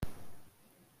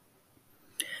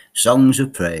Songs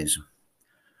of praise.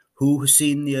 Who has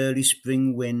seen the early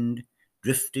spring wind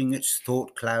drifting its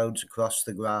thought clouds across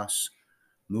the grass,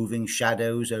 moving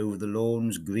shadows over the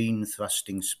lawn's green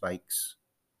thrusting spikes?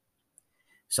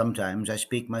 Sometimes I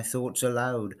speak my thoughts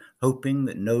aloud, hoping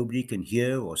that nobody can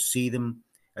hear or see them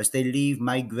as they leave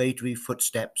migratory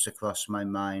footsteps across my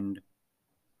mind.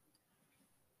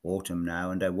 Autumn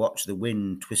now, and I watch the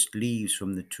wind twist leaves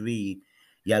from the tree.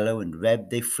 Yellow and red,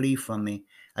 they flee from me.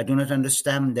 I do not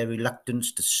understand their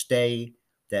reluctance to stay,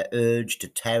 their urge to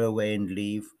tear away and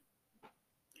leave.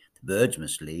 The birds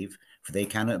must leave, for they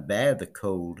cannot bear the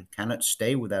cold, cannot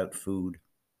stay without food.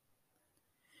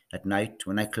 At night,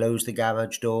 when I close the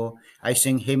garage door, I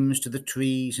sing hymns to the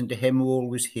trees and to him who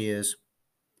always hears.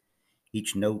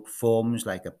 Each note forms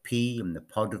like a pea in the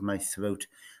pod of my throat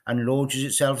and launches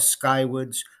itself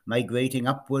skywards, migrating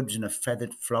upwards in a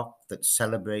feathered flock that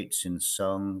celebrates in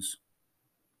songs.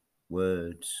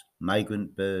 Words,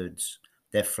 migrant birds,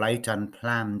 their flight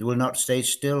unplanned, will not stay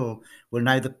still, will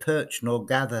neither perch nor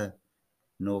gather,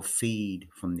 nor feed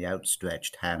from the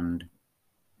outstretched hand.